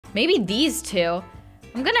Maybe these two.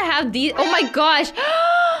 I'm gonna have these. Oh my gosh.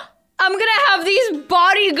 I'm gonna have these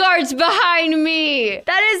bodyguards behind me.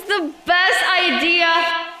 That is the best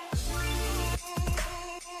idea.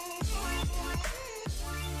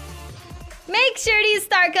 Make sure to use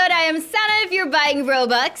star code I am Santa if you're buying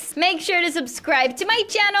Robux. Make sure to subscribe to my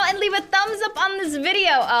channel and leave a thumbs up on this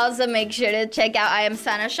video. Also, make sure to check out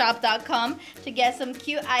IamSantaShop.com to get some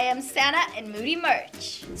cute I Am Santa and Moody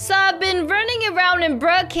merch. So I've been running around in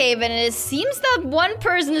Brookhaven and it seems that one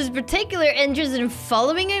person is particularly interested in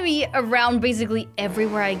following me around basically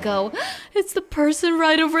everywhere I go. It's the person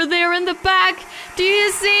right over there in the back. Do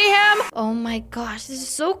you see him? Oh my gosh, this is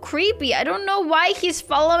so creepy. I don't know why he's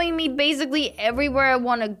following me basically everywhere I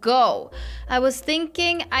want to go. I was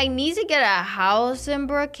thinking I need to get a house in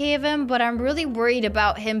Brookhaven, but I'm really worried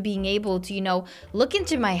about him being able to, you know, look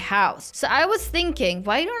into my house. So I was thinking,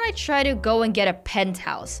 why don't I try to go and get a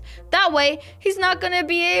penthouse? That way, he's not gonna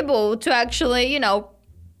be able to actually, you know,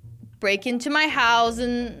 break into my house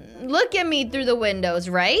and look at me through the windows,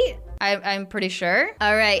 right? I'm pretty sure.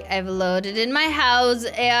 All right, I've loaded in my house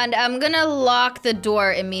and I'm gonna lock the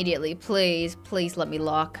door immediately. Please, please let me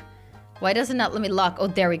lock. Why does it not let me lock? Oh,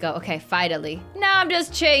 there we go. Okay, finally. Now I'm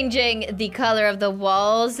just changing the color of the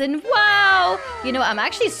walls and wow! You know, I'm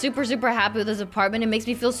actually super, super happy with this apartment. It makes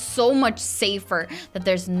me feel so much safer that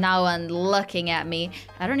there's no one looking at me.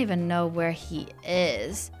 I don't even know where he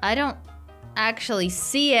is. I don't actually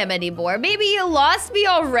see him anymore. Maybe you lost me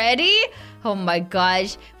already? Oh my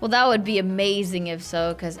gosh. Well, that would be amazing if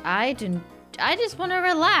so, because I just want to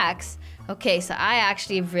relax. Okay, so I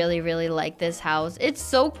actually really, really like this house. It's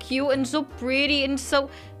so cute and so pretty and so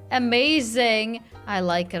amazing. I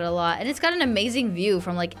like it a lot. And it's got an amazing view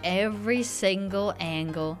from like every single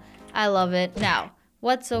angle. I love it. Now,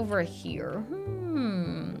 what's over here?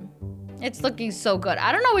 It's looking so good.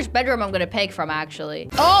 I don't know which bedroom I'm gonna pick from, actually.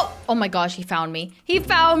 Oh my gosh, he found me. He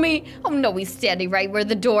found me. Oh no, he's standing right where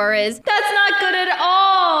the door is. That's not good at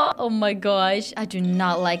all. Oh my gosh, I do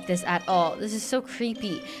not like this at all. This is so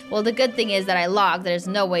creepy. Well, the good thing is that I locked. There's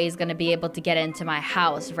no way he's gonna be able to get into my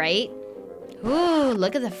house, right? Ooh,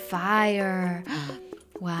 look at the fire.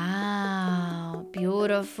 Wow,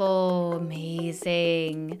 beautiful,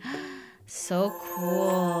 amazing. So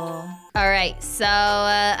cool. All right, so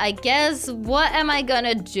I guess what am I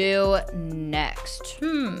gonna do next?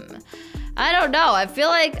 I don't know. I feel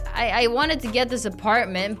like I wanted to get this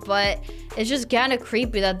apartment, but it's just kind of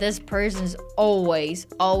creepy that this person is always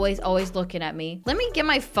looking at me. Let me get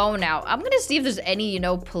my phone out. I'm gonna see if there's any, you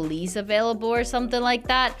know, police available or something like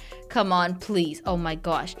that. Come on, please. Oh my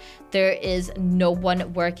gosh. There is no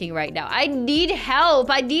one working right now. I need help.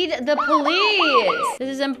 I need the police. This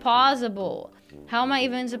is impossible. How am I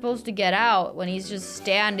even supposed to get out when he's just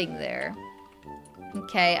standing there?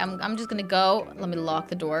 Okay, I'm just gonna go. Let me lock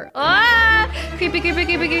the door. Ah! Creepy, creepy,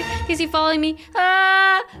 creepy, creepy. Is he following me?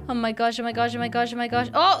 Ah! Oh my gosh, oh my gosh, oh my gosh, oh my gosh.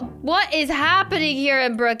 Oh, what is happening here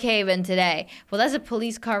in Brookhaven today? Well, there's a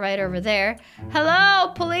police car right over there.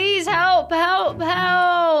 Hello, police, help, help,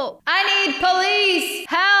 help. I need police,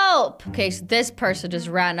 help. Okay, so this person just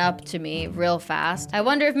ran up to me real fast. I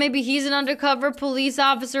wonder if maybe he's an undercover police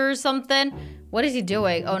officer or something. What is he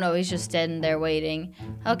doing? Oh no, he's just standing there waiting.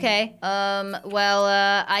 Okay, well,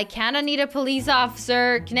 I kinda need a police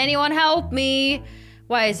officer. Can anyone help me?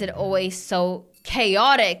 Why is it always so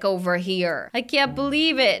chaotic over here? I can't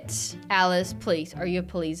believe it. Alice, please, are you a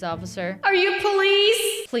police officer? Are you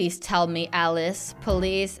police? Please tell me, Alice.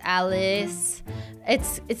 Police, Alice.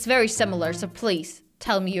 It's very similar, so please.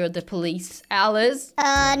 Tell me you're the police, Alice.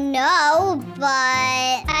 No, but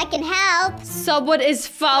I can help. Someone is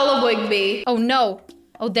following me. Oh no.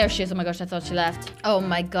 Oh, there she is. Oh my gosh, I thought she left. Oh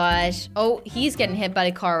my gosh. Oh, he's getting hit by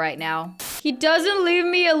the car right now. He doesn't leave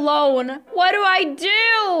me alone. What do I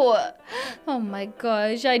do? Oh my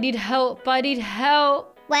gosh, I need help. I need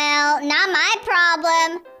help. Well, not my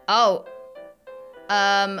problem. Oh.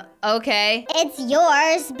 Okay. It's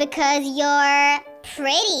yours because you're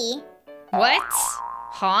pretty. What?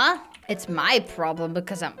 Huh? It's my problem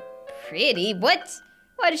because I'm pretty. What?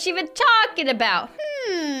 What is she even talking about?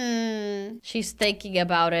 She's thinking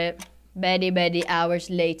about it. Many, many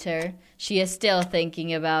hours later, she is still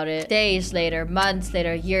thinking about it. Days later, months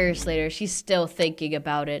later, years later, she's still thinking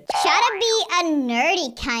about it. Try to be a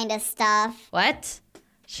nerdy kind of stuff. What?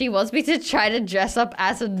 She wants me to try to dress up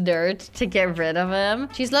as a nerd to get rid of him?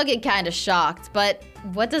 She's looking kind of shocked, but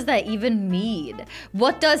what does that even mean?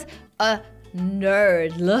 What does a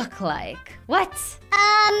nerd look like? What?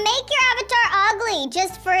 Make your avatar ugly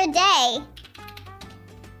just for a day.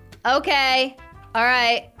 Okay. All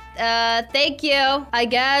right. Thank you. I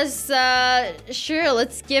guess, sure,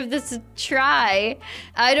 let's give this a try.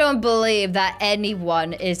 I don't believe that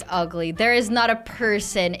anyone is ugly. There is not a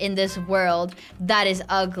person in this world that is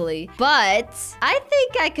ugly. But I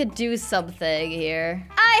think I could do something here.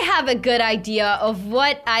 I have a good idea of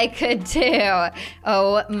what I could do.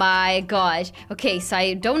 Oh my gosh. Okay, so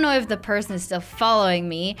I don't know if the person is still following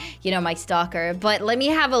me, you know, my stalker, but let me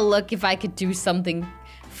have a look if I could do something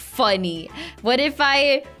funny. What if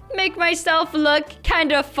I make myself look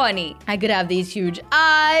kind of funny? I could have these huge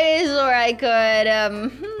eyes, or I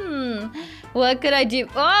could, what could I do?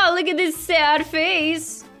 Oh, look at this sad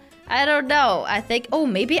face. I don't know. I think, oh,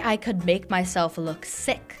 maybe I could make myself look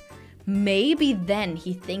sick. Maybe then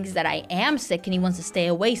he thinks that I am sick and he wants to stay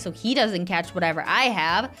away so he doesn't catch whatever I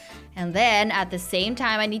have. And then at the same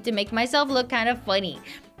time, I need to make myself look kind of funny.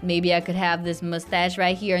 Maybe I could have this mustache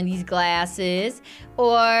right here and these glasses.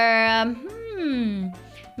 Or,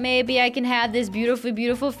 maybe I can have this beautiful,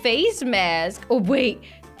 beautiful face mask. Oh, wait.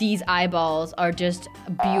 These eyeballs are just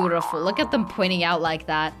beautiful. Look at them pointing out like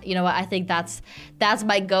that. You know what? I think that's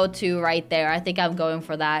my go-to right there. I think I'm going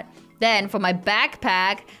for that. Then for my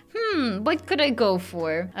backpack, what could I go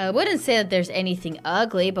for? I wouldn't say that there's anything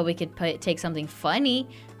ugly, but we could take something funny.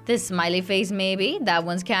 This smiley face, maybe. That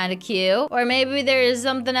one's kind of cute. Or maybe there is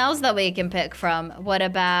something else that we can pick from. What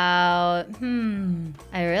about,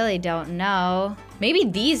 I really don't know. Maybe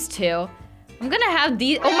these two. I'm gonna have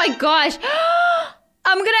these. Oh my gosh.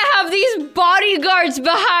 I'm gonna have these bodyguards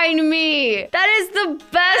behind me. That is the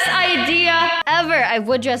best idea ever. I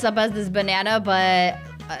would dress up as this banana, but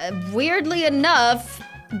weirdly enough,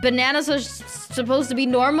 bananas are supposed to be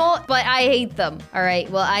normal, but I hate them. All right,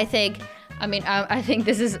 well, I think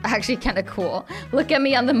this is actually kind of cool. Look at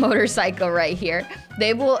me on the motorcycle right here.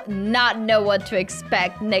 They will not know what to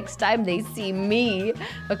expect next time they see me.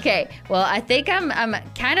 Okay, well, I think I'm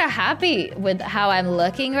kind of happy with how I'm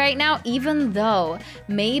looking right now, even though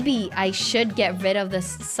maybe I should get rid of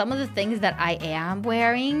some of the things that I am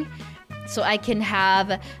wearing, so I can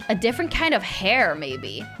have a different kind of hair,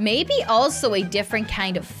 maybe. Maybe also a different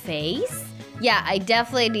kind of face. Yeah, I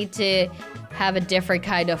definitely need to have a different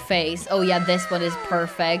kind of face. Oh yeah, this one is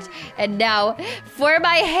perfect. And now for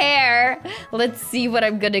my hair, let's see what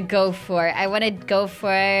I'm gonna go for. I want to go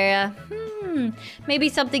for maybe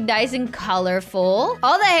something nice and colorful.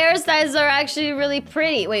 All the hairstyles are actually really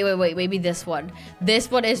pretty. Wait, maybe this one.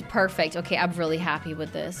 This one is perfect. Okay, I'm really happy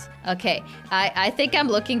with this. Okay, I think I'm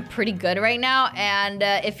looking pretty good right now, and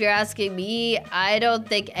if you're asking me, I don't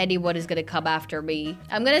think anyone is gonna come after me.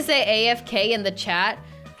 I'm gonna say AFK in the chat,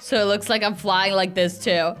 so it looks like I'm flying like this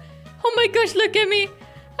too. Oh my gosh, look at me.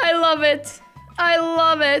 I love it. I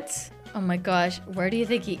love it. Oh my gosh, where do you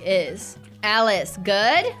think he is? Alice,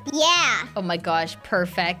 good? Yeah. Oh my gosh,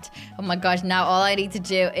 perfect. Oh my gosh, now all I need to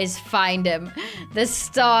do is find him. The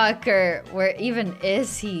stalker. Where even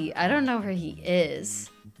is he? I don't know where he is.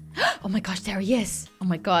 Oh my gosh, there he is. Oh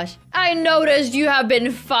my gosh. I noticed you have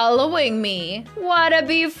been following me. Wanna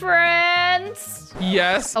be friends?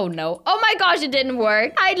 Yes. Oh no. Oh my gosh, it didn't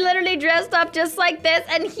work. I literally dressed up just like this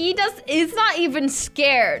and he's not even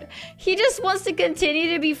scared. He just wants to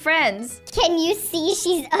continue to be friends. Can you see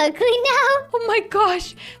she's ugly now? Oh my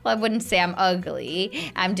gosh. Well, I wouldn't say I'm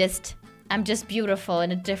ugly. I'm just beautiful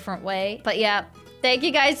in a different way. But yeah. Thank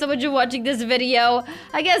you guys so much for watching this video.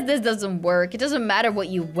 I guess this doesn't work. It doesn't matter what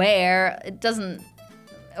you wear. It doesn't,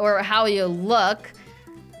 or how you look.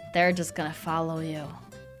 They're just gonna follow you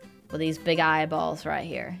with these big eyeballs right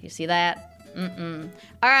here. You see that? All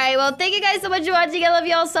right, well, thank you guys so much for watching. I love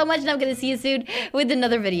you all so much, and I'm gonna see you soon with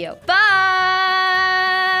another video. Bye!